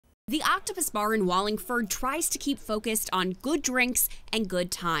The Octopus Bar in Wallingford tries to keep focused on good drinks and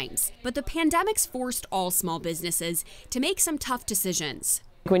good times, but the pandemic's forced all small businesses to make some tough decisions.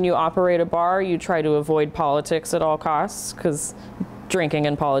 When you operate a bar, you try to avoid politics at all costs because drinking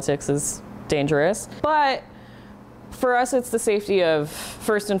and politics is dangerous. But for us, it's the safety of,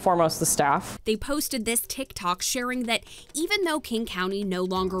 first and foremost, the staff. They posted this TikTok sharing that even though King County no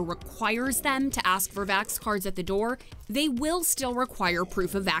longer requires them to ask for vax cards at the door, they will still require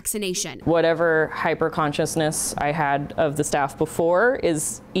proof of vaccination. Whatever hyper-consciousness I had of the staff before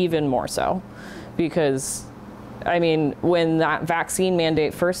is even more so. Because, I mean, when that vaccine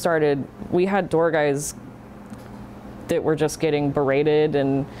mandate first started, we had door guys that were just getting berated,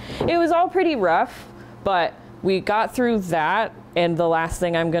 and it was all pretty rough, but we got through that, and the last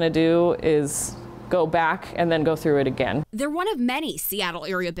thing I'm going to do is go back and then go through it again. They're one of many Seattle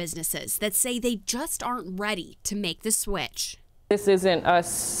area businesses that say they just aren't ready to make the switch. This isn't us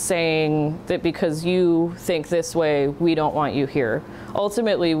saying that because you think this way, we don't want you here.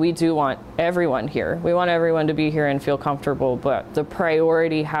 Ultimately, we do want everyone here. We want everyone to be here and feel comfortable, but the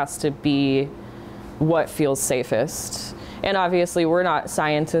priority has to be what feels safest. And obviously, we're not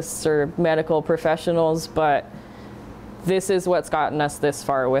scientists or medical professionals, but this is what's gotten us this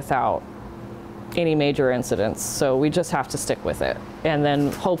far without any major incidents. So we just have to stick with it. And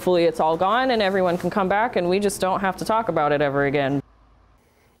then hopefully it's all gone and everyone can come back and we just don't have to talk about it ever again.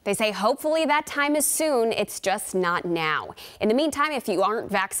 They say hopefully that time is soon, it's just not now. In the meantime, if you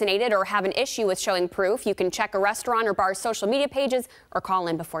aren't vaccinated or have an issue with showing proof, you can check a restaurant or bar's social media pages or call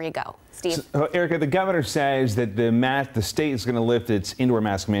in before you go. Steve? So, Erica, the governor says that the state is going to lift its indoor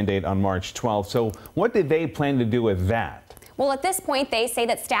mask mandate on March 12th. So what did they plan to do with that? Well, at this point, they say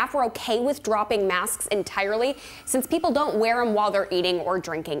that staff are okay with dropping masks entirely since people don't wear them while they're eating or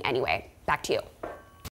drinking anyway. Back to you.